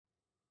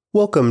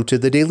Welcome to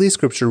the Daily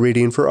Scripture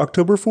Reading for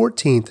October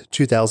 14th,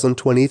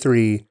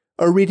 2023.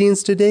 Our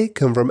readings today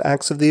come from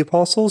Acts of the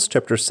Apostles,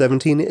 chapter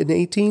 17 and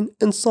 18,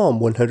 and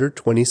Psalm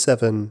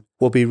 127.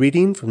 We'll be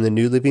reading from the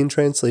New Living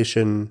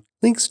Translation.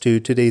 Links to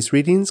today's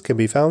readings can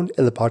be found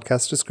in the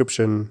podcast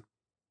description.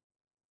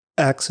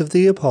 Acts of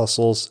the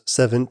Apostles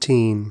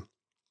 17.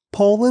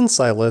 Paul and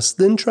Silas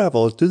then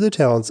traveled through the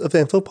towns of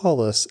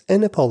Amphipolis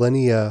and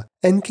Apollonia,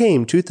 and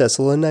came to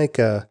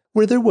Thessalonica,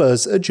 where there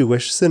was a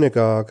Jewish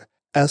synagogue.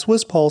 As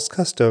was Paul's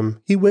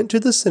custom, he went to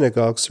the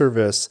synagogue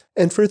service,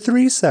 and for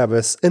 3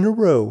 Sabbaths in a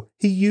row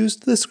he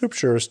used the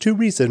Scriptures to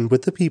reason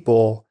with the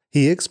people.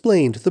 He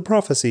explained the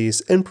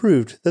prophecies and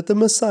proved that the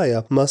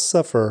Messiah must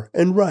suffer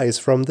and rise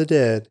from the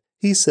dead.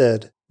 He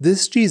said,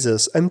 "This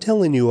Jesus I'm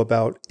telling you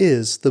about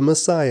is the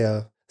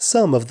Messiah."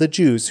 Some of the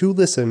Jews who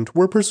listened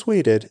were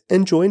persuaded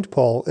and joined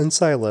Paul and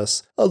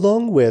Silas,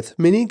 along with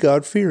many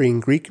God-fearing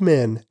Greek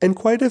men and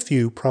quite a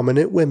few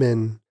prominent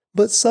women.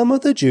 But some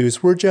of the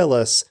Jews were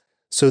jealous,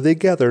 so they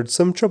gathered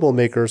some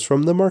troublemakers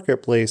from the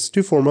marketplace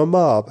to form a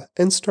mob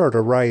and start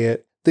a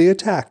riot. They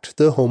attacked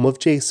the home of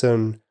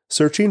Jason,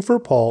 searching for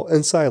Paul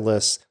and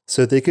Silas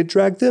so they could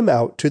drag them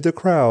out to the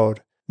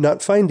crowd.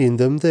 Not finding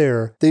them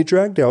there, they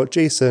dragged out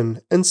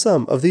Jason and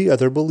some of the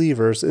other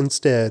believers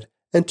instead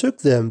and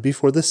took them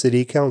before the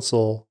city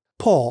council.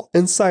 "Paul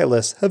and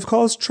Silas have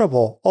caused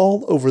trouble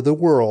all over the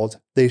world,"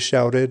 they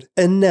shouted,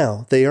 "and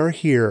now they are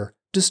here,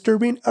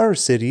 disturbing our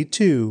city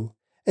too.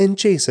 And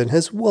Jason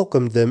has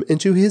welcomed them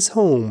into his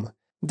home.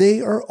 They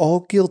are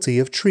all guilty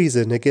of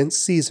treason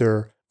against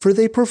Caesar, for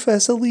they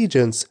profess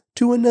allegiance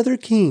to another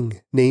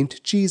king named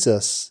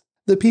Jesus."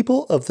 The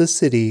people of the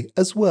city,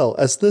 as well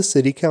as the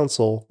city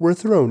council, were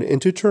thrown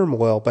into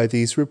turmoil by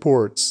these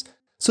reports.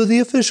 So the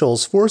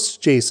officials forced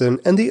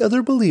Jason and the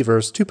other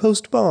believers to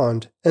post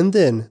bond, and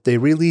then they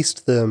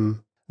released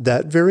them.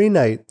 That very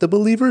night, the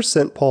believers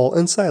sent Paul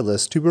and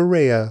Silas to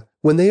Berea.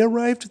 When they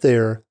arrived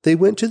there, they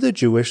went to the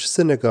Jewish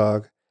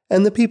synagogue.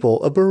 And the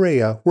people of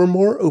Berea were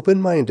more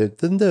open-minded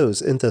than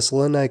those in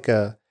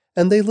Thessalonica,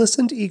 and they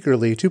listened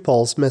eagerly to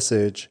Paul's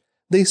message.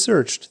 They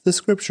searched the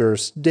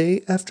Scriptures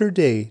day after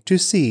day to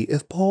see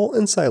if Paul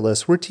and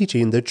Silas were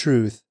teaching the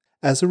truth.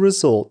 As a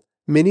result,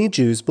 many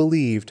Jews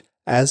believed,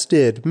 as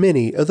did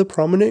many of the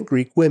prominent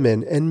Greek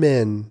women and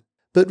men.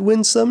 But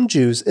when some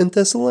Jews in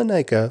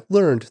Thessalonica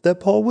learned that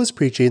Paul was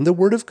preaching the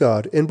Word of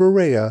God in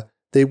Berea,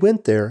 they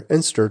went there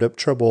and stirred up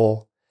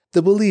trouble.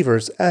 The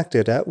believers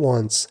acted at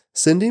once,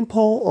 sending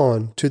Paul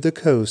on to the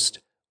coast,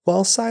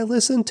 while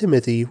Silas and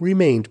Timothy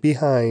remained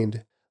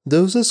behind.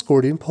 Those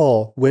escorting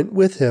Paul went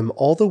with him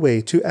all the way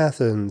to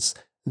Athens.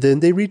 Then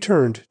they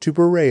returned to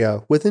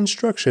Berea with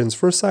instructions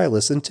for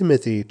Silas and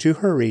Timothy to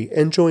hurry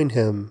and join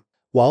him.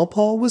 While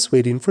Paul was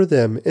waiting for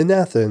them in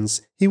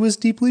Athens, he was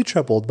deeply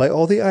troubled by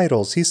all the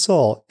idols he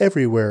saw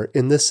everywhere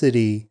in the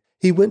city.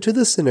 He went to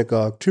the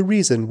synagogue to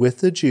reason with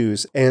the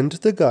Jews and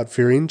the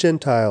God-fearing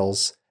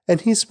Gentiles,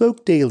 and he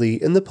spoke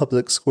daily in the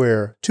public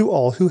square to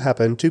all who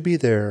happened to be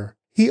there.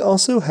 He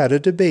also had a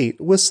debate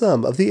with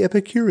some of the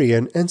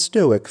Epicurean and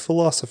Stoic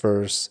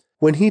philosophers.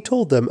 When he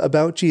told them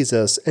about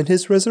Jesus and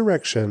his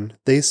resurrection,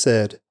 they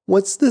said,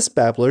 "What's this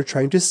babbler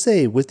trying to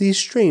say with these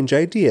strange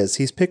ideas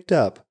he's picked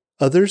up?"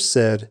 Others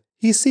said,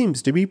 "He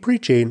seems to be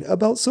preaching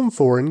about some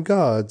foreign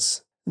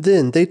gods."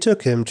 Then they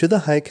took him to the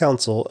high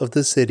council of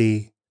the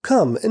city.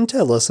 "Come and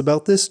tell us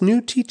about this new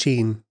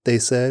teaching," they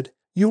said.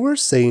 "You are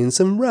saying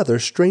some rather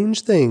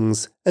strange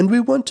things, and we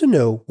want to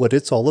know what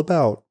it's all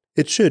about."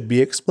 It should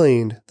be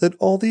explained that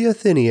all the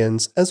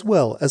Athenians, as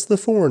well as the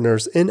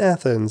foreigners in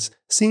Athens,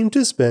 seemed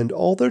to spend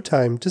all their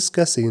time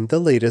discussing the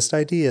latest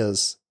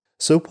ideas.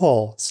 So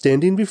Paul,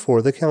 standing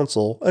before the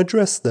council,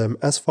 addressed them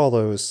as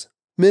follows.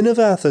 "Men of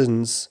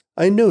Athens,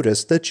 I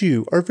notice that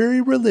you are very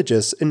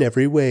religious in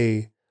every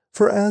way.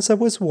 For as I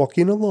was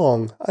walking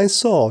along, I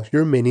saw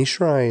your many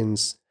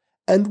shrines,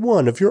 and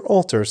one of your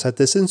altars had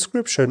this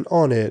inscription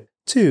on it,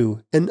 to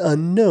an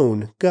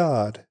unknown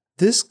God.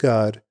 This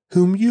God,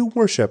 whom you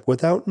worship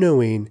without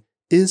knowing,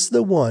 is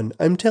the one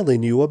I'm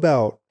telling you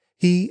about.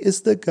 He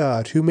is the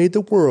God who made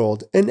the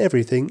world and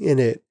everything in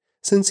it.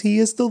 Since he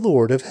is the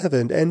Lord of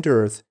heaven and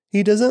earth,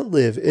 he doesn't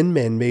live in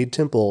man-made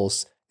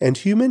temples, and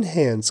human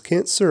hands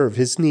can't serve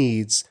his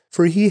needs,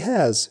 for he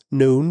has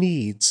no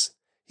needs.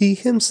 He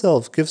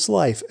himself gives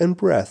life and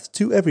breath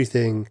to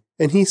everything,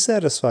 and he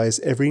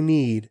satisfies every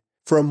need.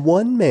 From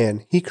one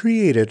man he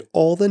created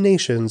all the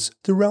nations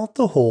throughout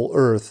the whole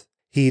earth.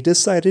 He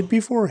decided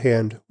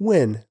beforehand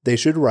when they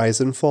should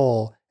rise and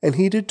fall, and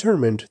he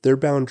determined their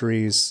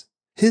boundaries.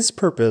 His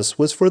purpose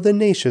was for the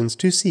nations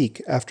to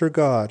seek after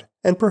God,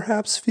 and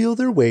perhaps feel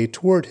their way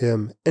toward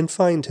him and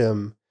find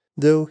him,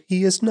 though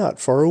he is not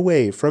far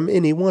away from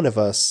any one of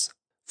us.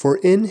 For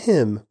in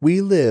him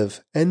we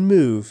live and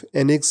move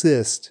and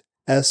exist.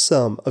 As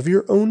some of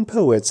your own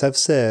poets have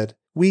said,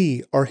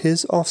 we are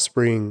his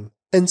offspring.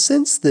 And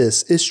since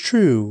this is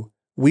true,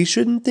 we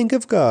shouldn't think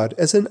of God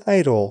as an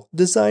idol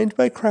designed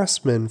by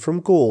craftsmen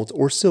from gold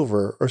or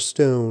silver or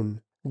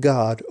stone.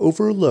 God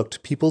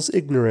overlooked people's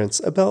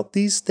ignorance about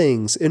these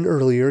things in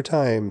earlier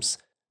times,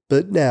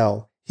 but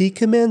now he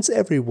commands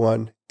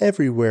everyone,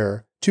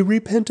 everywhere, to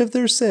repent of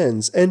their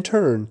sins and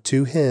turn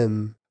to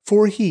him.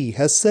 For he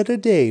has set a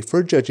day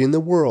for judging the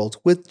world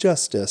with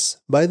justice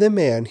by the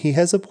man he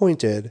has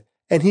appointed,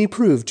 and he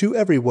proved to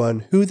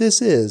everyone who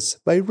this is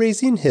by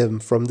raising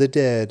him from the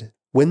dead."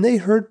 When they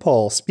heard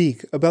Paul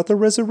speak about the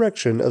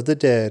resurrection of the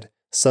dead,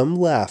 some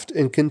laughed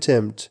in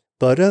contempt,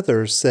 but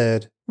others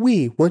said,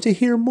 "We want to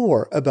hear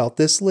more about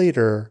this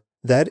later."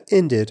 That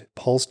ended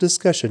Paul's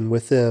discussion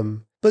with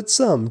them, but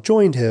some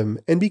joined him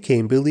and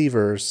became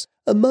believers.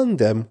 Among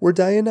them were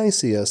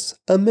Dionysius,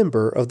 a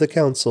member of the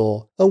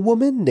council, a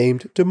woman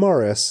named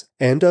Damaris,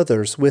 and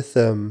others with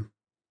them.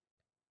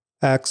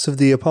 Acts of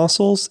the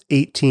Apostles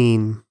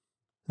 18.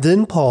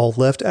 Then Paul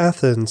left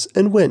Athens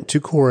and went to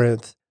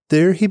Corinth.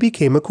 There he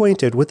became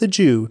acquainted with a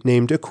Jew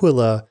named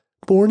Aquila,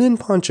 born in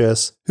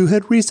Pontus, who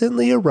had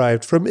recently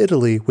arrived from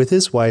Italy with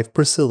his wife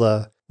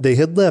Priscilla. They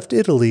had left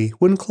Italy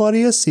when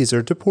Claudius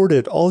Caesar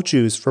deported all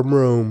Jews from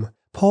Rome.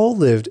 Paul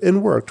lived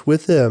and worked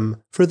with them,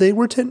 for they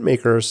were tent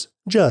makers,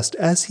 just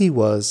as he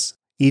was.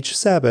 Each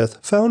Sabbath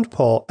found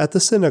Paul at the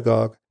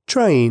synagogue,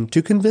 trying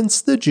to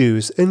convince the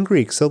Jews and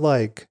Greeks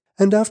alike.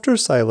 And after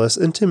Silas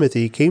and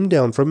Timothy came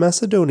down from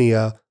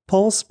Macedonia,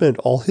 Paul spent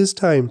all his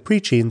time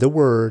preaching the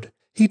word.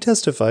 He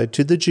testified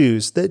to the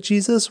Jews that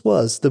Jesus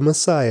was the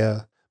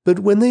Messiah. But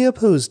when they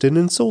opposed and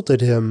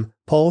insulted him,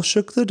 Paul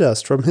shook the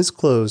dust from his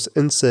clothes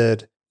and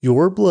said,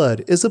 "Your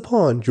blood is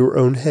upon your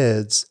own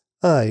heads.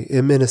 I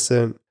am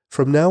innocent.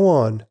 From now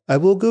on, I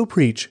will go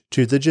preach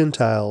to the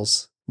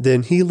Gentiles."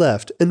 Then he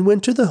left and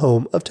went to the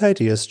home of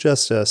Titius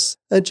Justus,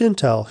 a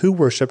Gentile who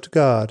worshipped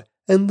God,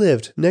 and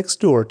lived next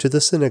door to the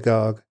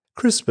synagogue.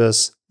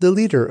 Crispus, the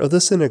leader of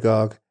the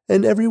synagogue,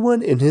 and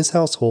everyone in his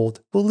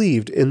household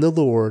believed in the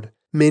Lord.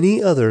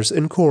 Many others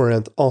in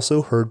Corinth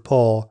also heard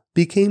Paul,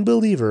 became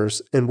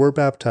believers, and were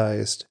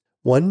baptized.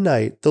 One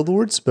night the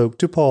Lord spoke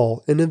to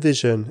Paul in a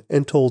vision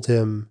and told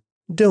him,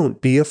 "Don't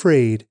be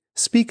afraid.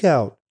 Speak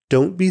out.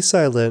 Don't be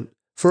silent.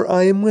 For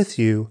I am with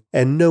you,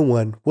 and no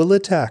one will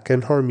attack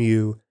and harm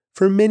you,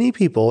 for many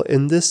people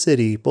in this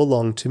city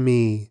belong to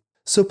me."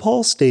 So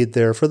Paul stayed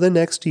there for the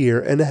next year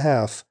and a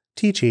half,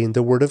 teaching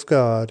the word of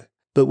God.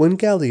 But when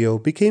Gallio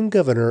became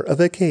governor of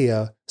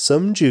Achaia,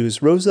 some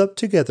Jews rose up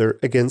together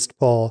against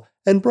Paul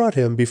and brought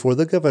him before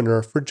the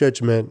governor for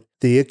judgment.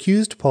 They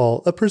accused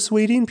Paul of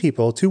persuading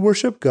people to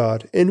worship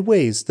God in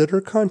ways that are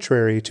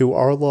contrary to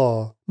our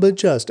law. But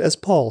just as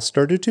Paul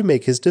started to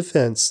make his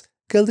defense,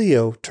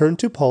 Gallio turned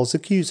to Paul's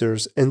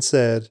accusers and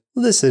said,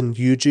 "Listen,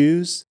 you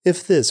Jews,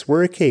 if this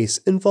were a case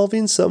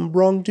involving some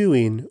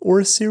wrongdoing or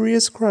a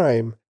serious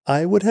crime,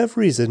 I would have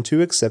reason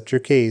to accept your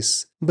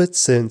case. But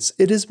since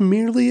it is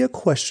merely a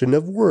question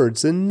of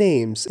words and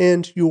names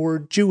and your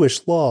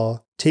Jewish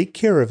law, take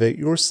care of it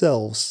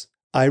yourselves.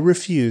 I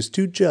refuse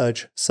to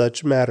judge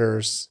such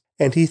matters."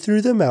 And he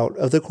threw them out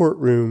of the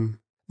courtroom.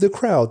 The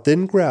crowd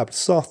then grabbed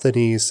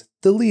Sosthenes,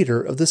 the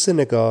leader of the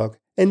synagogue,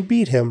 and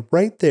beat him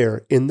right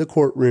there in the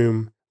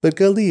courtroom. But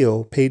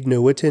Gallio paid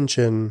no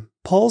attention.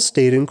 Paul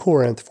stayed in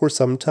Corinth for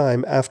some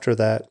time after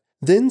that,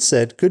 then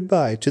said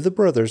goodbye to the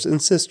brothers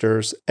and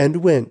sisters and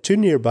went to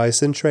nearby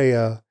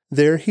Centrea.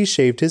 There he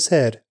shaved his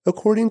head,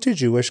 according to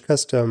Jewish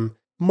custom,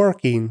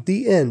 marking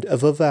the end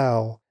of a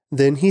vow.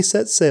 Then he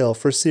set sail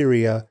for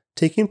Syria,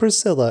 taking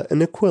Priscilla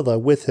and Aquila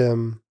with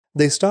him.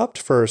 They stopped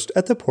first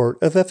at the port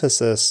of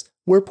Ephesus,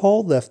 where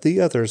Paul left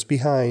the others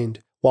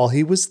behind. While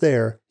he was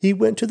there, he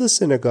went to the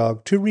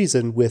synagogue to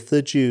reason with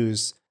the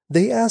Jews.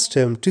 They asked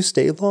him to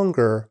stay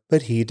longer,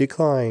 but he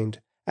declined.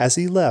 As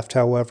he left,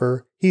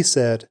 however, he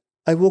said,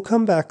 "I will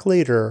come back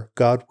later,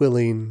 God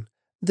willing."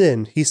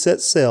 Then he set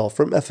sail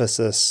from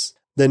Ephesus.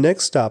 The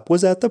next stop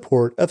was at the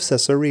port of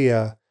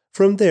Caesarea.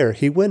 From there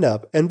he went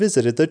up and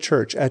visited the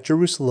church at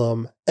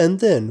Jerusalem, and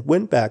then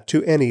went back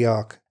to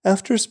Antioch.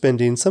 After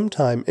spending some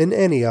time in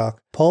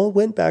Antioch, Paul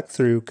went back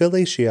through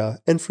Galatia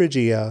and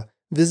Phrygia,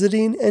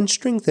 visiting and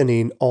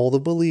strengthening all the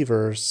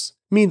believers.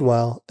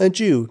 Meanwhile, a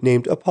Jew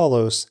named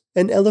Apollos,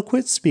 an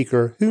eloquent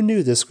speaker who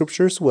knew the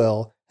scriptures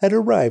well, had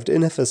arrived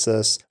in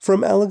Ephesus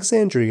from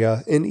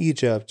Alexandria in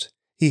Egypt.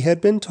 He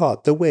had been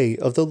taught the way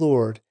of the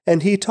Lord,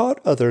 and he taught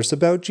others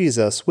about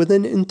Jesus with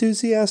an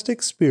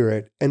enthusiastic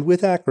spirit and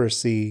with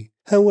accuracy.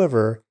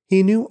 However,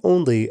 he knew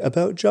only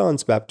about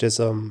John's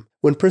baptism.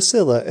 When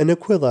Priscilla and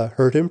Aquila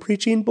heard him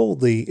preaching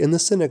boldly in the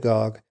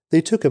synagogue,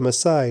 they took him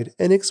aside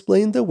and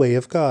explained the way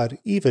of God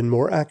even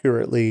more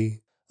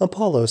accurately.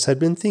 Apollos had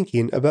been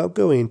thinking about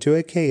going to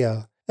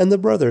Achaia, and the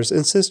brothers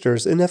and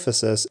sisters in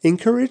Ephesus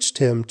encouraged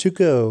him to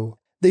go.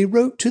 They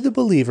wrote to the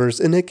believers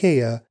in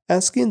Achaia,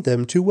 asking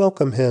them to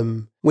welcome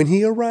him. When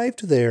he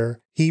arrived there,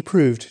 he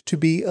proved to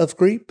be of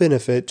great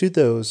benefit to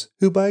those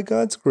who by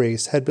God's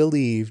grace had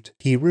believed.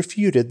 He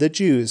refuted the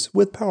Jews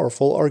with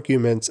powerful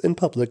arguments in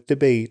public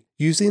debate.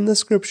 Using the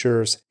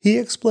scriptures, he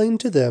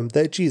explained to them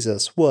that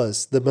Jesus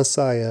was the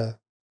Messiah.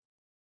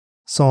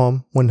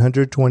 Psalm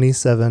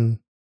 127.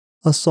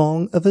 A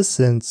Song of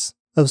Ascents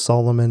of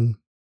Solomon.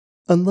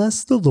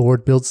 Unless the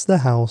Lord builds the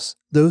house,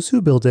 those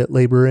who build it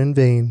labor in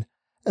vain.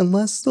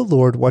 Unless the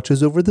Lord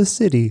watches over the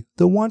city,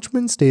 the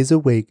watchman stays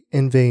awake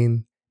in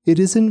vain. It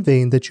is in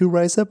vain that you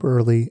rise up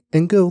early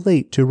and go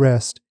late to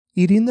rest,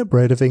 eating the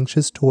bread of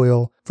anxious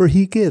toil, for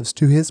he gives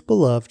to his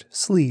beloved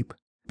sleep.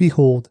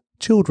 Behold,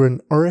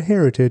 children are a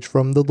heritage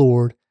from the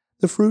Lord,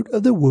 the fruit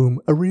of the womb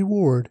a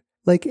reward.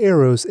 Like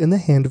arrows in the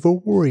hand of a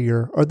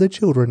warrior are the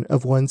children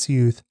of one's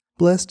youth.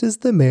 Blessed is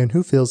the man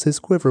who fills his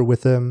quiver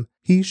with them.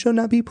 He shall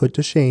not be put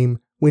to shame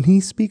when he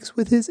speaks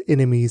with his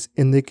enemies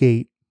in the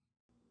gate.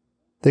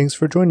 Thanks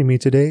for joining me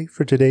today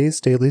for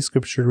today's daily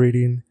scripture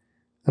reading.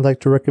 I'd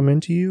like to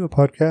recommend to you a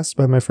podcast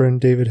by my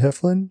friend David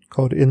Heflin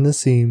called In the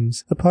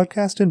Seams, a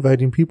podcast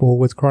inviting people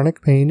with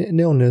chronic pain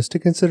and illness to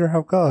consider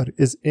how God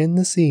is in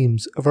the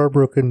seams of our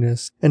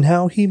brokenness and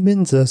how he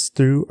mends us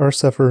through our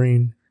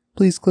suffering.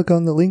 Please click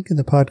on the link in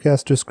the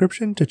podcast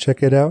description to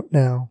check it out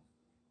now.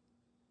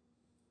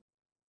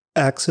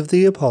 Acts of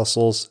the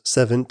Apostles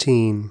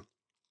 17.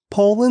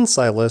 Paul and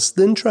Silas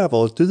then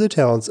traveled through the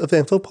towns of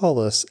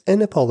Amphipolis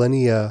and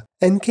Apollonia,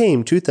 and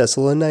came to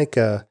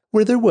Thessalonica,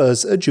 where there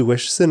was a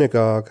Jewish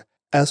synagogue.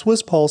 As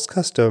was Paul's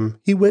custom,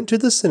 he went to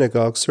the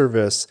synagogue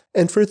service,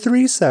 and for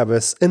 3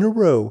 Sabbaths in a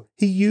row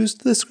he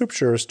used the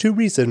scriptures to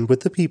reason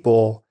with the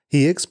people.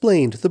 He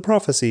explained the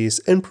prophecies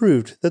and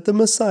proved that the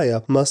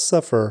Messiah must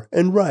suffer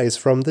and rise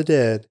from the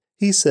dead.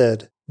 He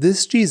said,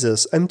 "This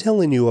Jesus I'm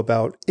telling you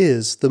about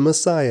is the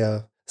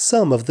Messiah."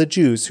 Some of the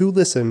Jews who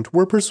listened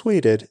were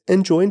persuaded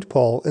and joined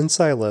Paul and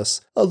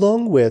Silas,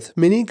 along with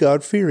many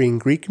God-fearing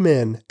Greek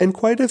men and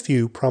quite a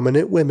few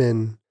prominent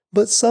women.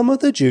 But some of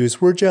the Jews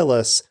were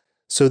jealous,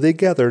 so they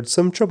gathered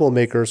some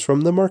troublemakers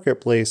from the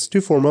marketplace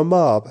to form a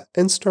mob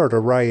and start a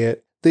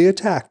riot. They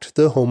attacked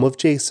the home of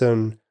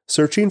Jason,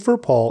 searching for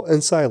Paul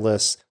and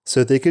Silas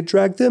so they could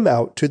drag them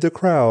out to the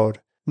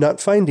crowd.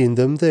 Not finding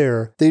them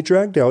there, they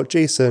dragged out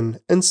Jason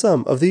and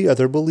some of the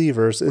other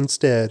believers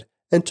instead,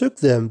 and took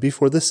them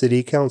before the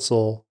city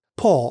council.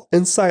 "Paul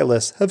and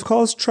Silas have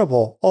caused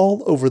trouble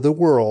all over the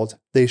world,"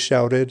 they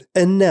shouted,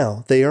 "and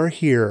now they are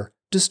here,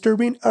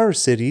 disturbing our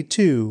city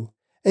too.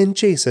 And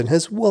Jason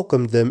has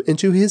welcomed them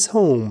into his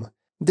home.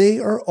 They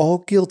are all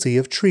guilty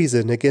of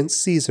treason against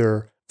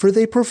Caesar, for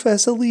they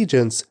profess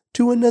allegiance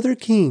to another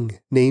king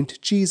named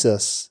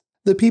Jesus."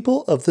 The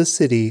people of the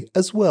city,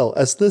 as well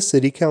as the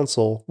city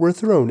council, were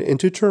thrown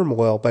into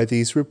turmoil by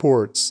these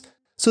reports.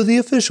 So the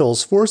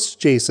officials forced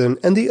Jason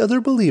and the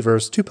other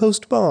believers to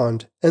post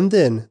bond, and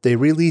then they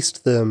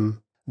released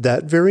them.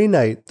 That very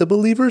night, the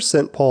believers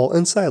sent Paul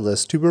and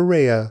Silas to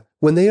Berea.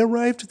 When they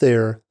arrived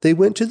there, they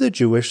went to the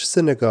Jewish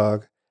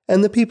synagogue,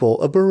 and the people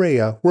of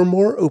Berea were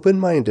more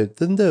open-minded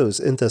than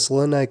those in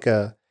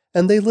Thessalonica,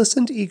 and they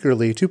listened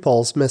eagerly to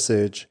Paul's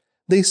message.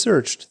 They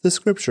searched the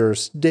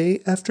scriptures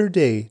day after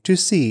day to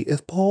see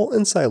if Paul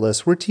and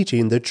Silas were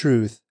teaching the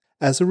truth.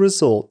 As a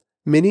result,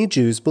 many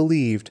Jews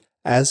believed,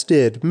 as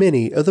did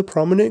many of the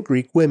prominent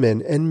Greek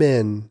women and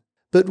men.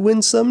 But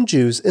when some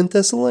Jews in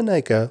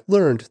Thessalonica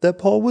learned that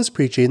Paul was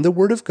preaching the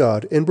word of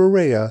God in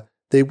Berea,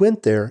 they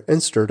went there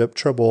and stirred up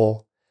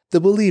trouble.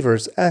 The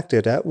believers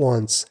acted at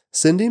once,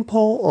 sending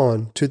Paul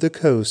on to the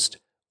coast,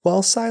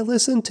 while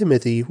Silas and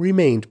Timothy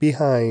remained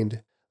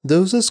behind.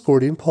 Those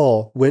escorting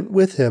Paul went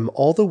with him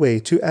all the way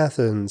to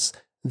Athens.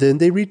 Then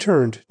they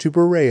returned to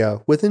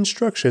Berea with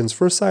instructions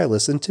for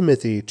Silas and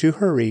Timothy to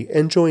hurry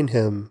and join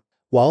him.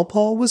 While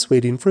Paul was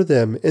waiting for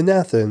them in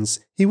Athens,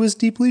 he was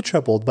deeply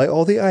troubled by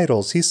all the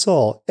idols he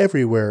saw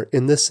everywhere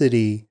in the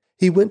city.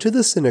 He went to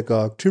the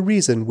synagogue to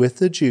reason with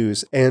the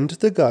Jews and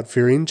the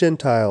God-fearing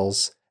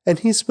Gentiles, and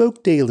he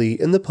spoke daily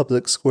in the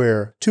public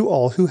square to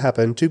all who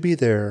happened to be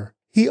there.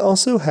 He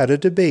also had a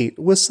debate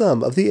with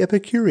some of the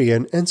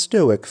Epicurean and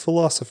Stoic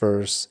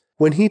philosophers.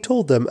 When he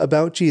told them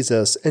about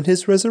Jesus and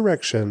his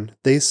resurrection,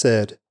 they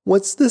said,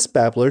 "What's this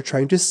babbler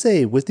trying to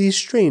say with these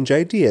strange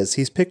ideas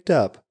he's picked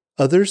up?"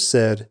 Others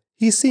said,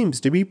 "He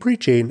seems to be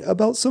preaching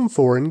about some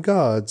foreign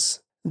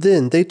gods."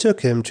 Then they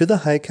took him to the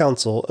high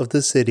council of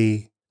the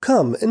city.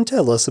 "Come and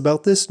tell us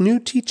about this new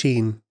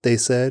teaching," they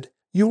said.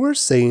 "You are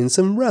saying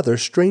some rather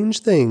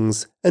strange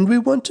things, and we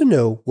want to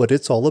know what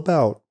it's all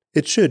about."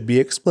 It should be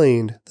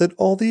explained that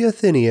all the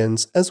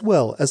Athenians, as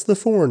well as the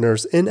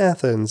foreigners in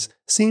Athens,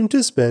 seemed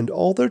to spend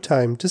all their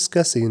time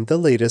discussing the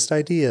latest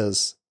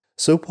ideas.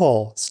 So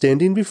Paul,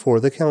 standing before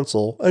the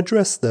council,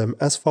 addressed them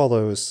as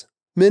follows.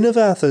 "Men of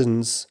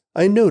Athens,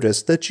 I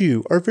notice that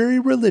you are very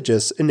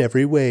religious in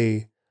every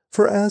way.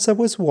 For as I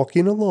was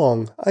walking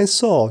along, I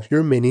saw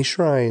your many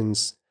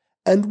shrines,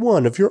 and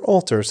one of your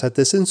altars had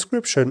this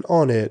inscription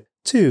on it,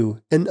 to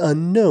an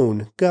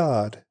unknown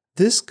God.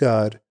 This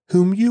God,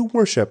 whom you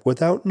worship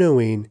without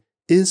knowing,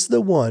 is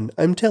the one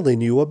I'm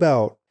telling you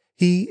about.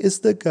 He is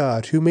the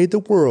God who made the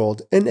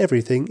world and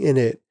everything in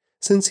it.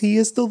 Since he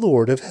is the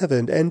Lord of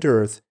heaven and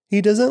earth,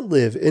 he doesn't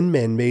live in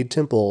man-made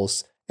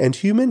temples, and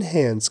human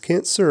hands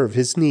can't serve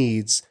his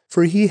needs,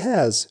 for he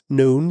has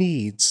no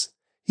needs.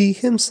 He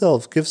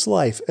himself gives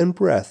life and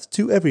breath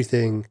to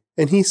everything,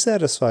 and he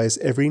satisfies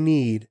every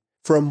need.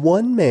 From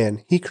one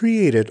man he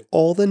created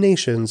all the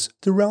nations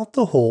throughout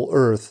the whole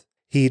earth.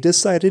 He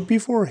decided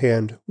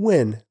beforehand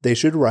when they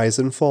should rise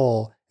and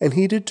fall, and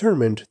he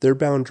determined their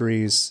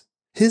boundaries.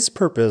 His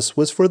purpose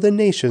was for the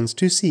nations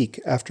to seek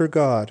after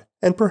God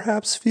and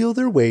perhaps feel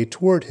their way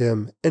toward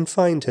Him and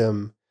find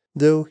Him,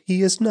 though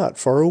He is not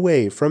far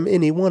away from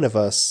any one of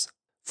us.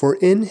 For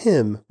in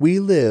Him we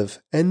live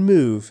and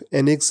move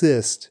and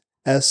exist.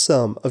 As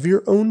some of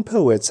your own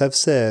poets have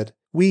said,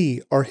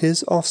 we are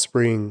His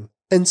offspring.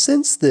 And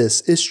since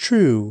this is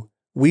true,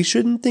 we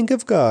shouldn't think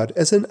of God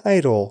as an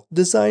idol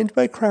designed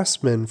by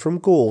craftsmen from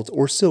gold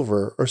or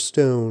silver or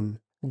stone.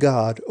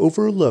 God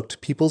overlooked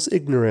people's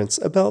ignorance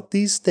about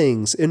these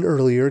things in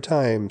earlier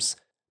times,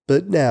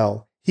 but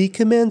now He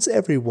commands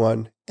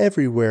everyone,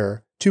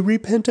 everywhere, to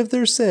repent of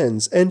their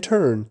sins and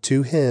turn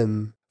to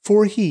Him.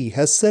 For He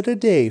has set a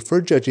day for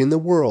judging the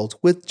world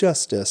with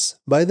justice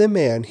by the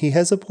man He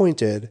has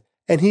appointed,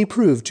 and He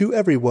proved to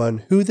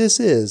everyone who this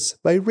is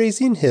by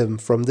raising Him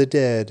from the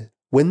dead.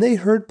 When they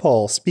heard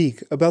Paul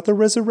speak about the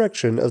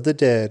resurrection of the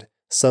dead,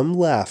 some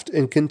laughed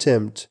in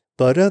contempt,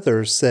 but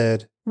others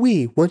said,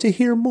 "We want to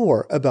hear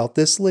more about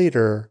this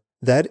later."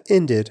 That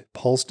ended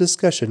Paul's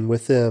discussion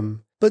with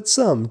them, but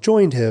some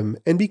joined him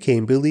and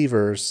became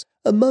believers.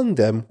 Among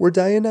them were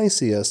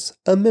Dionysius,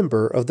 a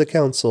member of the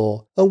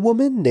council, a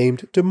woman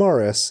named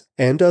Damaris,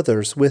 and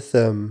others with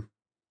them.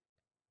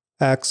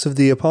 Acts of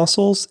the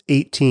Apostles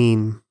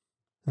 18.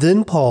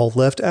 Then Paul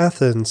left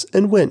Athens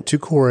and went to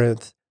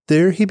Corinth.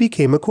 There he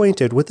became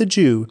acquainted with a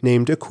Jew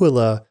named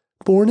Aquila,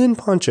 born in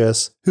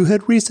Pontus, who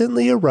had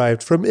recently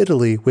arrived from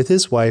Italy with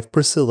his wife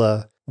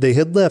Priscilla. They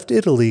had left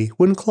Italy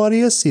when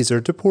Claudius Caesar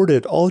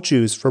deported all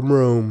Jews from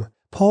Rome.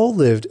 Paul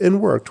lived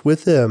and worked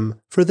with them,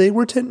 for they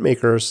were tent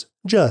makers,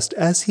 just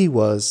as he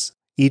was.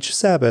 Each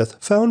Sabbath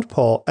found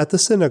Paul at the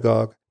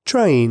synagogue,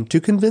 trying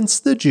to convince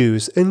the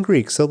Jews and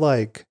Greeks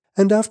alike.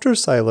 And after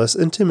Silas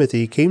and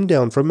Timothy came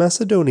down from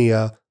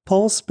Macedonia,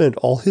 Paul spent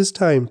all his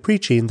time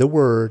preaching the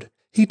word.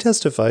 He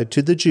testified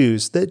to the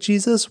Jews that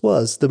Jesus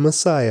was the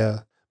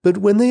Messiah. But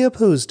when they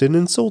opposed and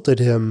insulted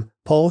him,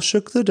 Paul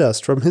shook the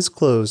dust from his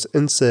clothes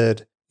and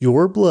said,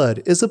 "Your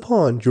blood is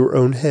upon your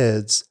own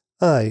heads.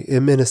 I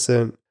am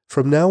innocent.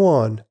 From now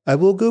on, I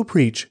will go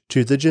preach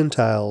to the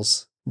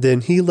Gentiles."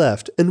 Then he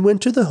left and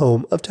went to the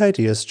home of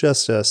Titius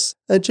Justus,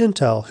 a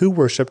Gentile who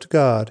worshipped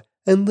God,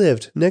 and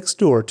lived next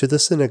door to the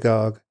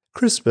synagogue.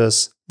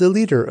 Crispus, the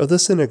leader of the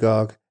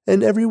synagogue,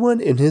 and everyone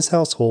in his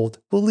household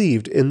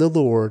believed in the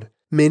Lord.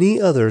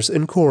 Many others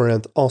in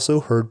Corinth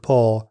also heard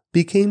Paul,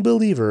 became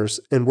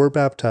believers, and were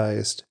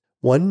baptized.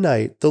 One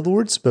night the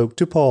Lord spoke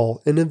to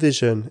Paul in a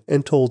vision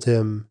and told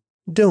him,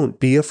 "Don't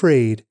be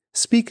afraid.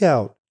 Speak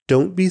out.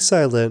 Don't be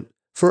silent.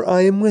 For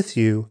I am with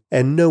you,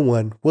 and no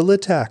one will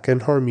attack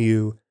and harm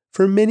you.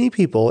 For many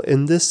people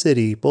in this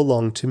city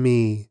belong to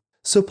me."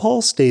 So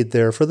Paul stayed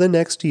there for the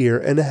next year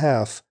and a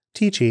half,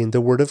 teaching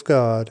the word of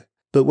God.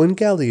 But when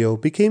Gallio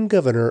became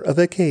governor of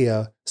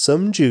Achaia,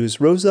 some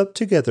Jews rose up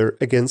together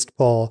against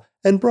Paul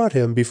and brought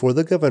him before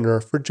the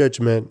governor for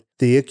judgment.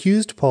 They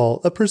accused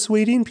Paul of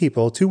persuading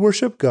people to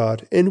worship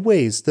God in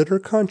ways that are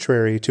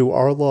contrary to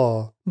our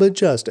law. But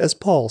just as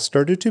Paul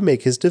started to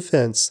make his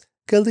defense,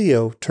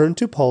 Gallio turned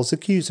to Paul's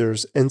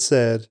accusers and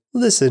said,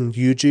 "Listen,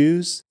 you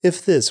Jews,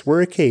 if this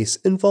were a case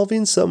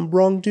involving some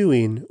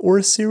wrongdoing or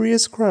a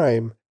serious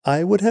crime,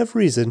 I would have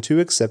reason to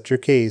accept your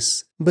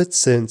case. But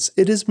since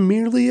it is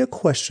merely a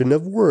question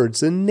of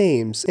words and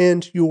names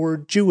and your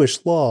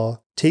Jewish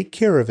law, take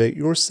care of it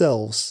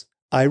yourselves.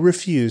 I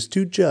refuse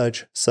to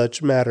judge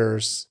such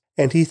matters."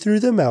 And he threw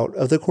them out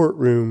of the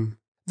courtroom.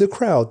 The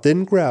crowd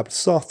then grabbed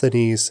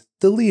Sosthenes,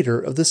 the leader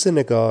of the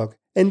synagogue,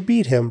 and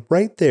beat him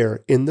right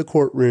there in the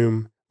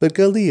courtroom. But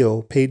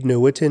Gallio paid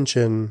no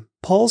attention.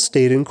 Paul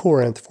stayed in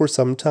Corinth for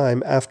some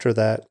time after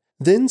that,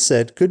 then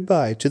said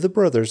goodbye to the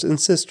brothers and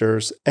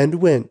sisters and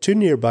went to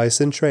nearby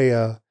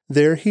Centrea.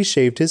 There he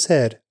shaved his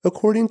head,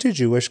 according to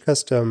Jewish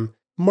custom,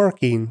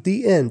 marking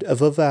the end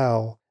of a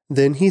vow.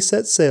 Then he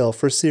set sail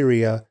for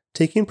Syria,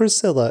 taking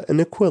Priscilla and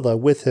Aquila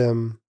with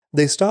him.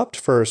 They stopped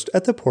first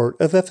at the port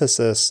of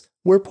Ephesus,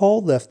 where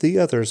Paul left the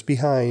others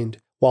behind.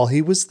 While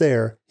he was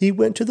there, he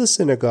went to the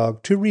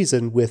synagogue to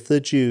reason with the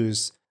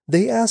Jews.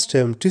 They asked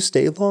him to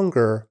stay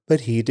longer,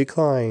 but he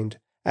declined.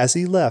 As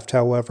he left,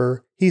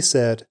 however, he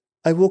said,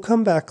 "I will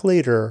come back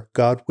later,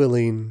 God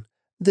willing."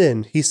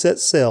 Then he set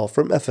sail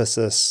from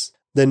Ephesus.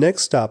 The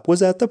next stop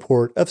was at the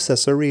port of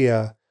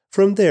Caesarea.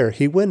 From there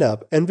he went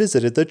up and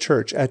visited the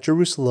church at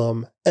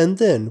Jerusalem, and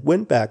then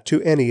went back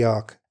to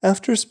Antioch.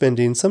 After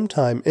spending some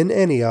time in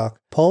Antioch,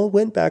 Paul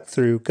went back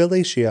through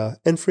Galatia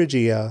and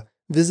Phrygia,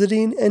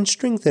 visiting and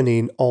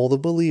strengthening all the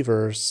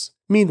believers.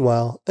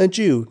 Meanwhile, a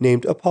Jew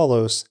named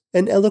Apollos,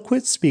 an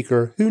eloquent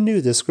speaker who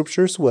knew the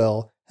scriptures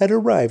well, had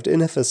arrived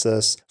in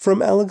Ephesus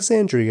from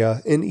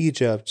Alexandria in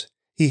Egypt.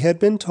 He had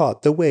been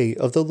taught the way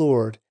of the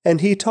Lord,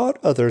 and he taught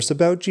others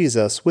about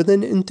Jesus with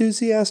an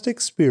enthusiastic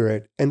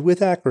spirit and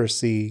with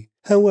accuracy.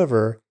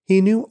 However,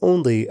 he knew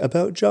only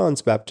about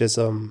John's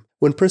baptism.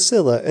 When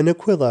Priscilla and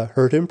Aquila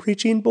heard him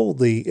preaching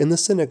boldly in the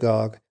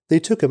synagogue, they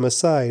took him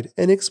aside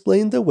and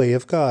explained the way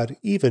of God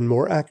even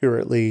more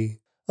accurately.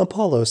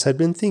 Apollos had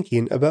been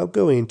thinking about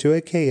going to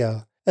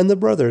Achaia, and the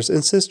brothers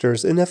and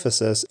sisters in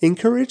Ephesus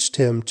encouraged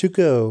him to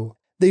go.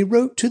 They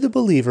wrote to the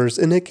believers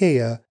in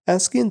Achaia,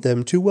 asking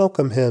them to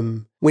welcome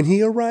him. When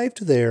he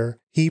arrived there,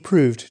 he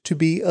proved to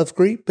be of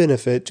great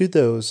benefit to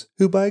those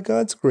who by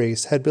God's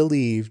grace had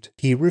believed.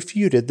 He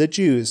refuted the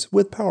Jews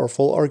with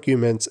powerful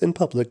arguments in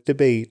public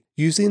debate.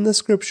 Using the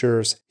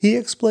scriptures, he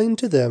explained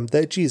to them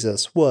that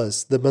Jesus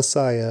was the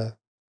Messiah.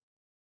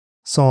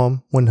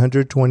 Psalm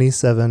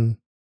 127,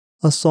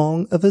 a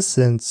song of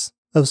ascents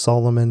of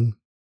Solomon.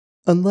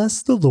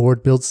 Unless the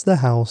Lord builds the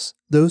house,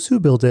 those who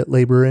build it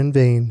labor in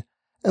vain.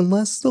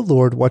 Unless the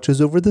Lord watches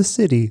over the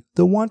city,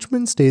 the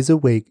watchman stays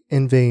awake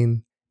in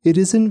vain. It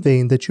is in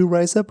vain that you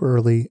rise up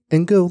early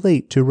and go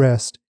late to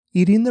rest,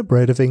 eating the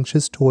bread of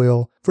anxious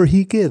toil, for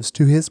he gives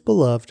to his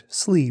beloved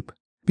sleep.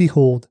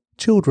 Behold,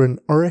 children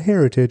are a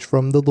heritage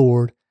from the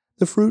Lord,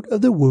 the fruit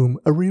of the womb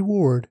a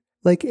reward.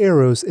 Like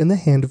arrows in the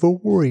hand of a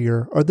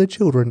warrior are the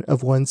children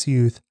of one's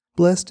youth.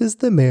 Blessed is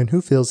the man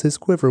who fills his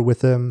quiver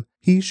with them.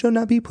 He shall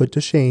not be put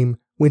to shame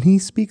when he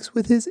speaks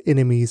with his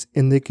enemies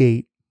in the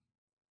gate.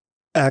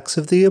 Acts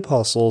of the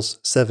Apostles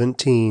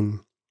 17.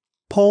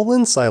 Paul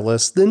and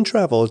Silas then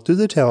traveled through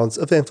the towns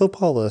of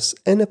Amphipolis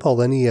and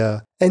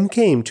Apollonia, and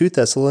came to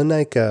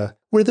Thessalonica,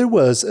 where there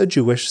was a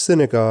Jewish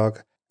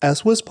synagogue.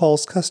 As was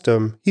Paul's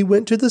custom, he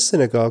went to the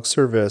synagogue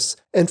service,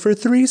 and for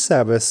 3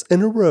 Sabbaths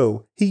in a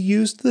row he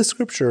used the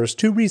scriptures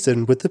to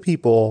reason with the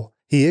people.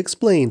 He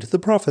explained the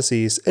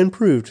prophecies and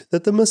proved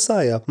that the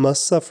Messiah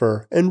must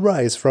suffer and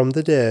rise from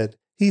the dead.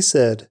 He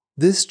said,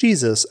 "This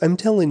Jesus I'm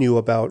telling you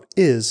about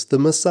is the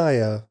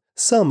Messiah."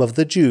 Some of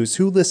the Jews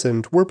who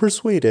listened were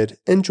persuaded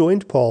and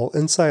joined Paul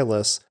and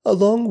Silas,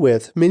 along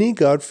with many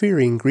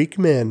God-fearing Greek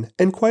men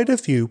and quite a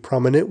few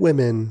prominent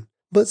women.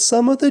 But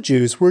some of the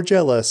Jews were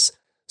jealous,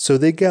 so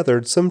they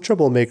gathered some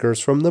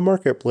troublemakers from the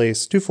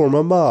marketplace to form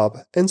a mob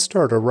and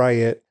start a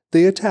riot.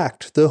 They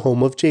attacked the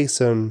home of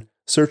Jason,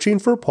 searching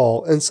for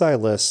Paul and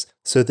Silas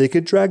so they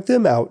could drag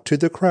them out to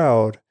the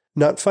crowd.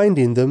 Not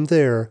finding them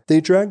there, they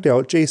dragged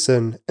out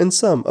Jason and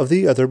some of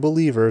the other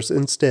believers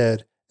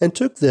instead, and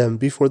took them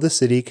before the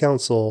city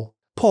council.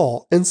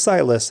 "Paul and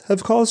Silas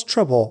have caused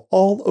trouble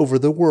all over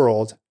the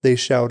world," they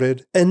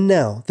shouted, "and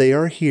now they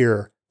are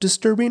here,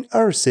 disturbing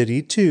our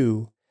city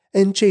too.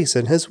 And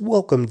Jason has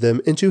welcomed them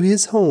into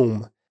his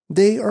home.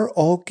 They are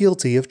all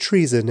guilty of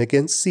treason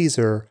against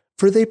Caesar,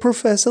 for they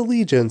profess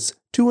allegiance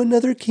to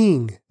another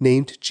king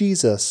named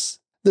Jesus."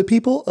 The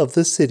people of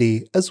the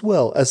city, as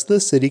well as the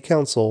city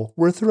council,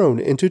 were thrown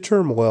into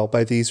turmoil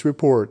by these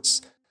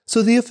reports.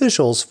 So the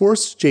officials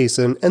forced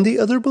Jason and the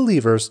other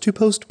believers to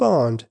post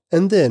bond,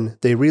 and then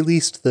they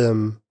released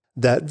them.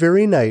 That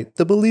very night,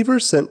 the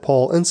believers sent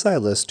Paul and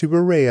Silas to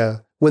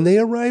Berea. When they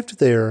arrived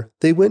there,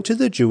 they went to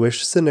the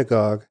Jewish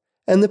synagogue,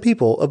 and the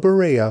people of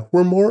Berea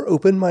were more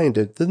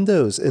open-minded than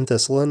those in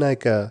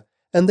Thessalonica,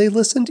 and they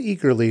listened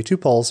eagerly to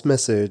Paul's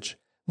message.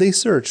 They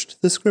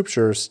searched the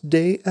scriptures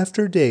day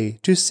after day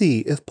to see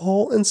if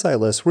Paul and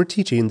Silas were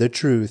teaching the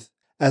truth.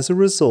 As a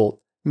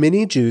result,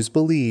 many Jews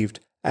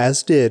believed,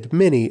 as did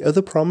many of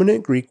the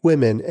prominent Greek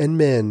women and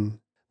men.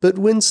 But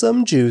when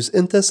some Jews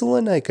in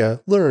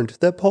Thessalonica learned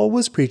that Paul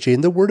was preaching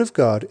the word of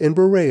God in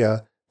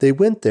Berea, they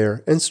went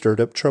there and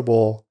stirred up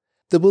trouble.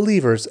 The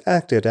believers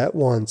acted at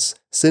once,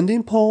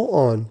 sending Paul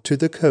on to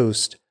the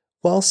coast,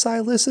 while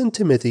Silas and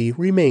Timothy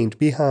remained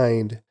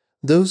behind.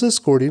 Those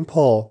escorting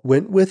Paul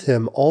went with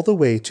him all the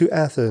way to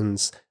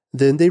Athens.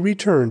 Then they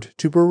returned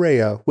to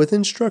Berea with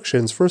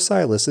instructions for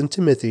Silas and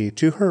Timothy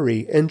to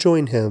hurry and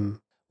join him.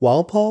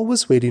 While Paul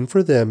was waiting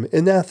for them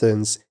in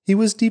Athens, he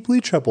was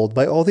deeply troubled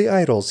by all the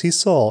idols he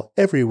saw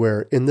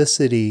everywhere in the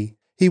city.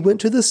 He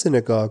went to the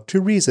synagogue to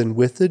reason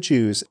with the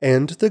Jews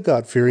and the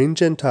God-fearing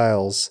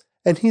Gentiles,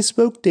 and he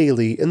spoke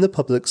daily in the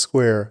public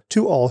square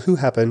to all who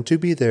happened to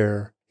be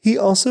there. He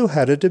also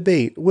had a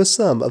debate with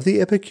some of the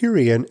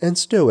Epicurean and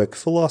Stoic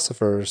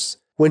philosophers.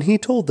 When he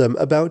told them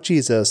about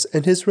Jesus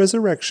and his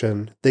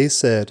resurrection, they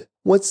said,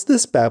 "What's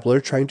this babbler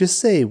trying to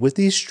say with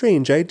these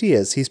strange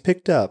ideas he's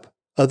picked up?"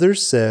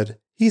 Others said,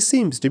 "He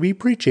seems to be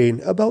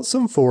preaching about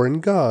some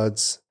foreign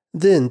gods."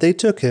 Then they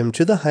took him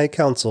to the high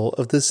council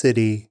of the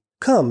city.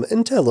 "Come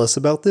and tell us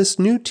about this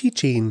new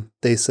teaching,"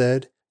 they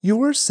said. "You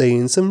are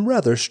saying some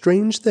rather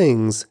strange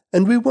things,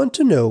 and we want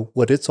to know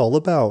what it's all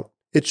about."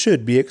 It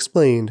should be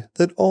explained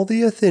that all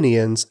the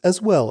Athenians,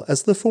 as well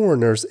as the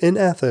foreigners in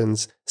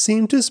Athens,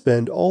 seemed to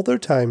spend all their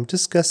time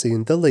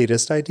discussing the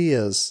latest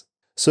ideas.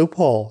 So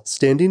Paul,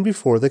 standing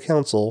before the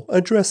council,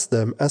 addressed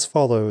them as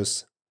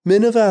follows.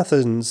 "Men of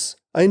Athens,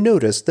 I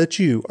notice that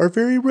you are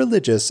very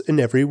religious in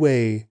every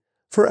way.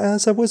 For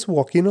as I was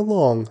walking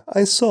along,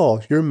 I saw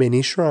your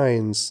many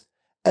shrines,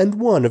 and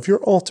one of your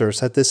altars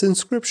had this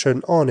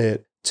inscription on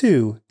it,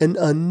 to an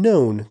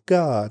unknown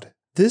God.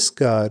 This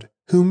God,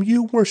 whom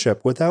you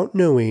worship without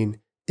knowing,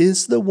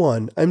 is the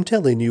one I'm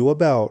telling you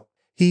about.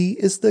 He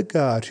is the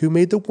God who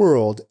made the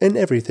world and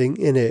everything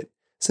in it.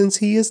 Since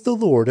he is the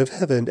Lord of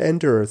heaven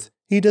and earth,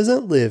 he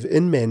doesn't live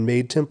in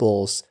man-made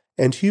temples,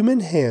 and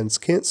human hands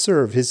can't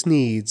serve his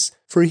needs,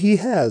 for he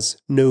has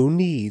no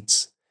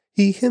needs.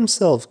 He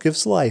himself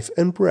gives life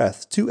and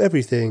breath to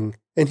everything,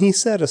 and he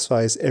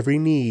satisfies every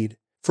need.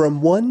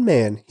 From one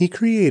man he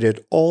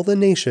created all the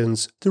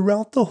nations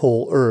throughout the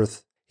whole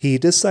earth. He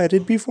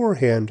decided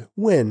beforehand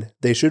when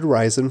they should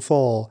rise and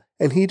fall,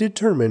 and he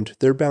determined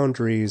their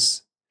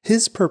boundaries.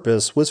 His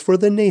purpose was for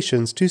the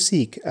nations to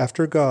seek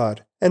after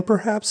God, and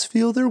perhaps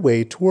feel their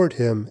way toward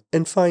him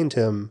and find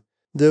him,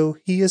 though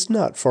he is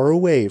not far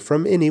away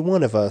from any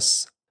one of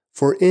us.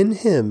 For in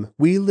him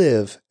we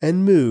live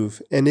and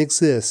move and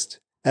exist.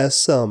 As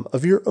some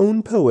of your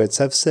own poets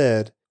have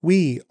said,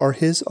 we are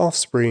his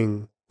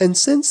offspring. And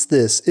since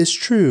this is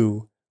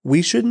true,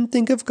 we shouldn't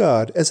think of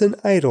God as an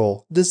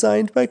idol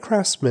designed by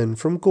craftsmen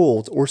from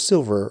gold or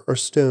silver or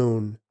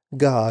stone.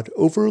 God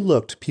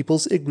overlooked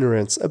people's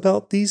ignorance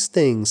about these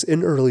things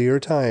in earlier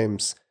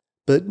times,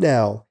 but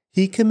now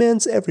he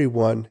commands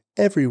everyone,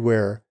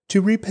 everywhere,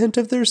 to repent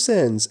of their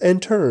sins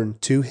and turn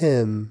to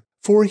him.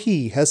 For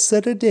he has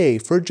set a day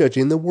for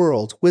judging the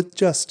world with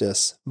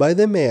justice by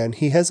the man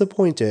he has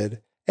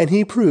appointed, and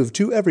he proved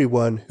to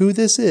everyone who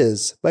this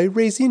is by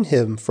raising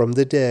him from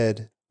the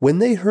dead. When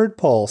they heard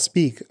Paul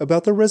speak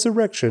about the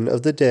resurrection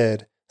of the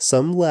dead,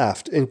 some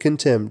laughed in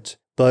contempt,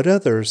 but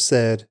others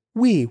said,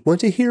 "We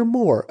want to hear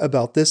more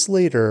about this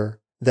later."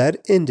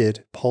 That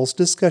ended Paul's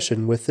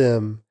discussion with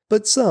them,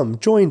 but some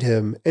joined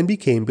him and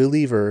became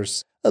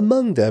believers.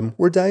 Among them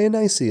were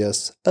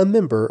Dionysius, a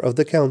member of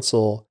the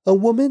council, a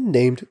woman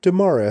named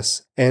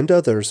Damaris, and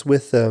others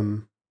with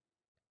them.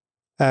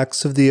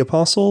 Acts of the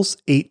Apostles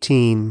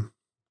 18.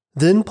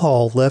 Then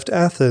Paul left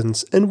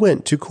Athens and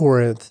went to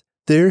Corinth.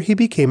 There he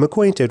became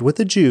acquainted with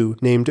a Jew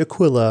named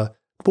Aquila,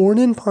 born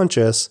in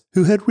Pontus,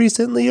 who had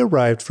recently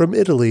arrived from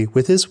Italy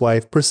with his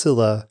wife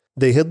Priscilla.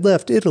 They had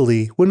left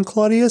Italy when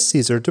Claudius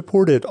Caesar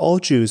deported all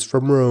Jews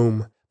from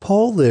Rome.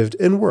 Paul lived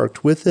and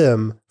worked with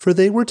them, for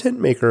they were tent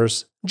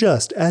makers,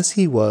 just as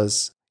he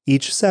was.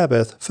 Each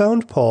Sabbath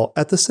found Paul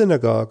at the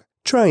synagogue,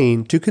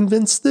 trying to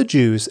convince the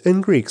Jews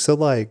and Greeks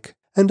alike.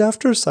 And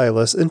after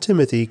Silas and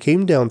Timothy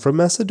came down from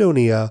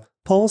Macedonia,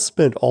 Paul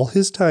spent all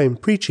his time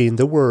preaching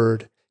the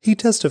word. He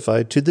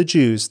testified to the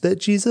Jews that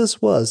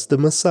Jesus was the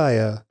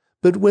Messiah.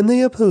 But when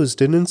they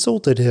opposed and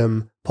insulted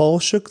him, Paul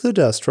shook the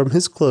dust from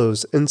his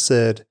clothes and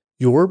said,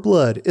 "Your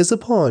blood is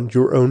upon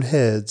your own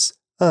heads.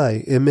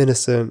 I am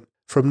innocent.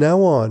 From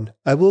now on,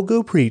 I will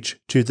go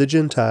preach to the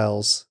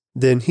Gentiles."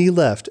 Then he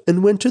left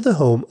and went to the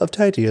home of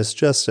Titius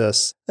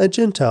Justus, a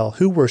Gentile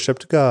who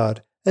worshipped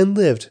God, and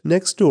lived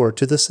next door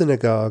to the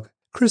synagogue.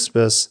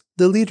 Crispus,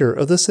 the leader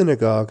of the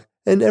synagogue,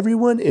 and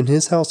everyone in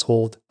his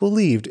household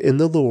believed in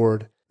the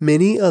Lord.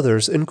 Many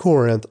others in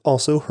Corinth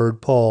also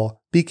heard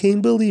Paul,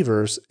 became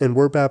believers, and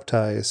were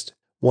baptized.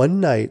 One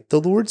night the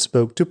Lord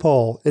spoke to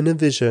Paul in a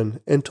vision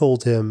and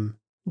told him,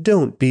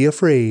 "Don't be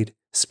afraid.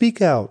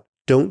 Speak out.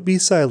 Don't be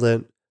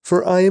silent.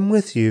 For I am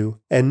with you,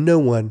 and no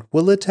one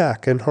will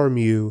attack and harm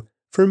you.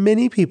 For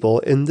many people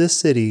in this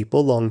city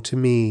belong to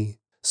me."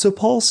 So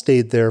Paul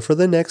stayed there for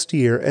the next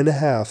year and a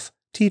half,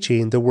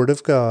 teaching the word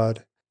of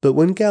God. But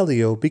when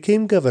Gallio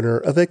became governor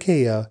of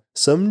Achaia,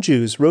 some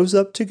Jews rose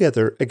up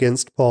together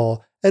against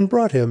Paul and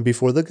brought him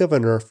before the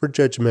governor for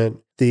judgment.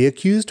 They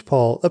accused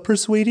Paul of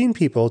persuading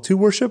people to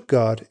worship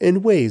God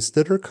in ways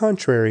that are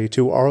contrary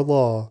to our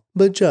law.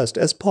 But just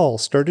as Paul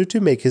started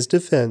to make his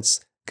defense,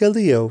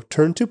 Gallio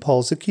turned to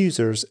Paul's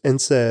accusers and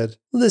said,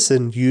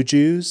 "Listen, you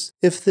Jews,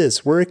 if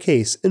this were a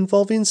case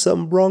involving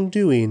some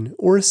wrongdoing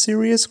or a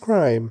serious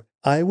crime,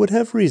 I would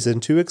have reason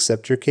to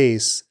accept your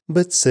case.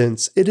 But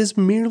since it is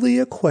merely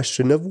a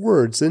question of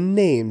words and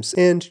names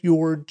and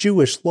your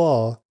Jewish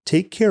law,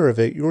 take care of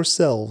it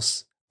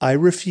yourselves. I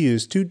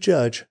refuse to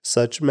judge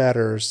such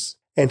matters."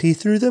 And he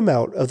threw them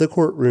out of the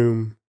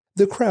courtroom.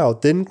 The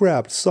crowd then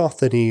grabbed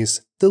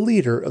Sosthenes, the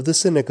leader of the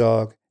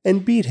synagogue,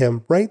 and beat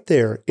him right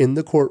there in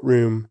the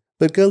courtroom.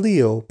 But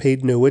Gallio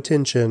paid no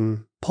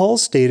attention. Paul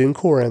stayed in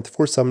Corinth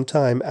for some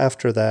time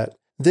after that,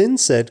 then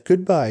said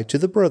goodbye to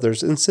the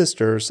brothers and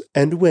sisters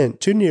and went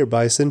to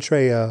nearby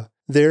Cenchrea.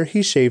 There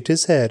he shaved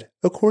his head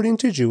according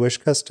to Jewish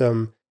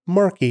custom,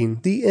 marking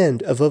the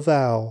end of a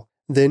vow.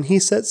 Then he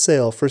set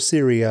sail for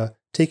Syria,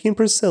 taking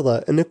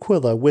Priscilla and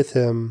Aquila with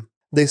him.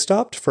 They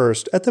stopped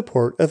first at the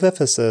port of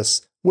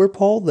Ephesus, where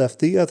Paul left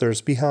the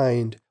others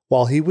behind.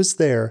 While he was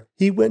there,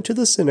 he went to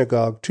the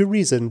synagogue to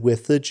reason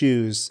with the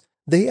Jews.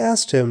 They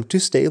asked him to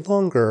stay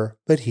longer,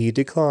 but he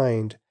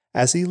declined.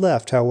 As he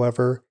left,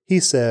 however,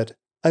 he said,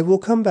 "I will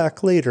come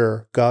back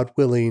later, God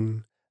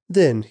willing."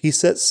 Then he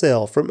set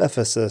sail from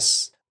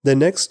Ephesus. The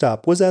next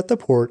stop was at the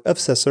port of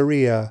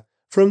Caesarea.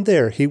 From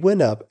there he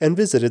went up and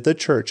visited the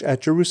church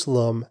at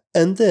Jerusalem,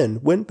 and then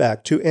went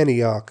back to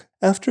Antioch.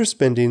 After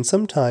spending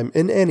some time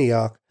in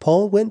Antioch,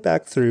 Paul went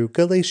back through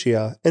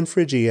Galatia and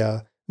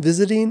Phrygia,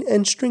 visiting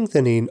and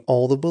strengthening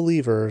all the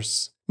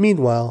believers.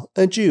 Meanwhile,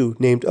 a Jew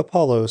named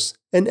Apollos,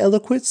 an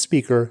eloquent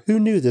speaker who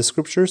knew the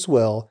scriptures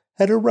well,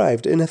 had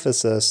arrived in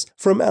Ephesus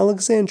from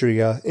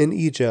Alexandria in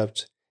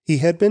Egypt. He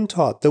had been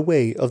taught the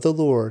way of the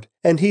Lord,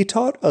 and he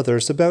taught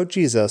others about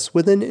Jesus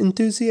with an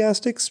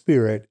enthusiastic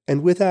spirit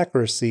and with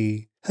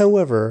accuracy.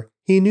 However,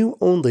 he knew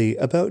only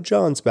about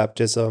John's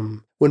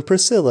baptism. When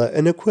Priscilla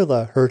and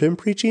Aquila heard him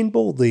preaching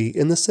boldly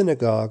in the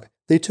synagogue,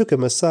 They took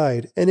him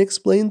aside and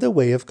explained the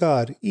way of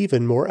God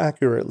even more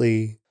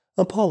accurately.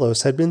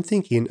 Apollos had been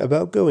thinking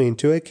about going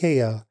to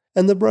Achaia,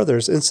 and the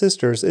brothers and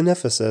sisters in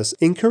Ephesus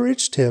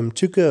encouraged him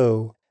to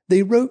go.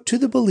 They wrote to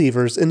the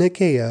believers in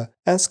Achaia,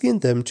 asking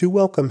them to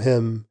welcome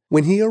him.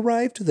 When he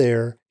arrived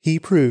there, he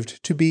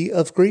proved to be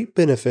of great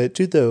benefit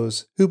to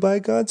those who by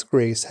God's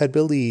grace had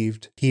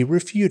believed. He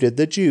refuted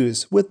the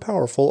Jews with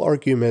powerful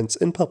arguments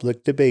in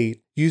public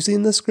debate.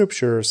 Using the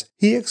scriptures,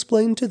 he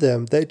explained to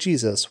them that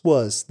Jesus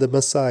was the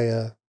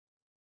Messiah.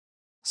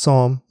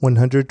 Psalm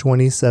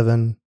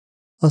 127.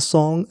 A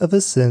Song of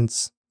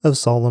Ascents of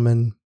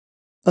Solomon.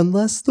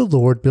 Unless the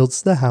Lord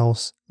builds the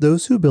house,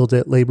 those who build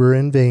it labor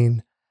in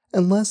vain.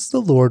 Unless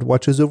the Lord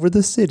watches over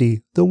the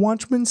city, the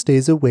watchman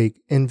stays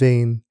awake in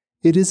vain.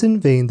 It is in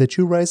vain that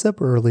you rise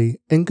up early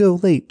and go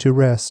late to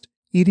rest,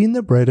 eating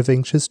the bread of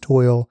anxious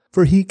toil,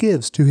 for he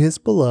gives to his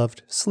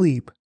beloved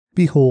sleep.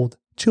 Behold,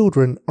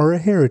 children are a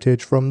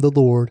heritage from the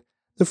Lord,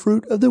 the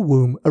fruit of the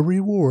womb a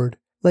reward.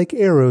 Like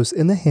arrows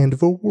in the hand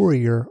of a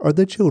warrior are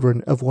the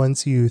children of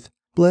one's youth.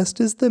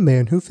 Blessed is the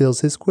man who fills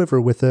his quiver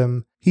with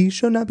them. He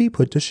shall not be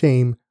put to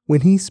shame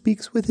when he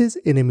speaks with his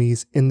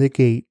enemies in the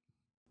gate.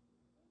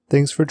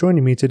 Thanks for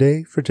joining me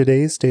today for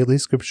today's daily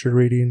scripture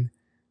reading.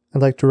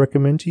 I'd like to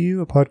recommend to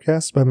you a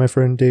podcast by my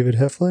friend David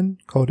Heflin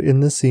called In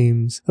the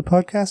Seams, a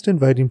podcast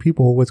inviting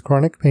people with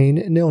chronic pain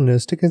and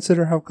illness to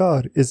consider how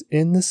God is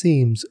in the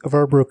seams of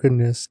our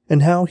brokenness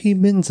and how he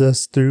mends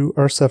us through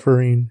our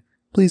suffering.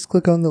 Please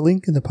click on the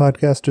link in the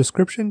podcast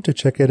description to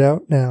check it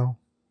out now.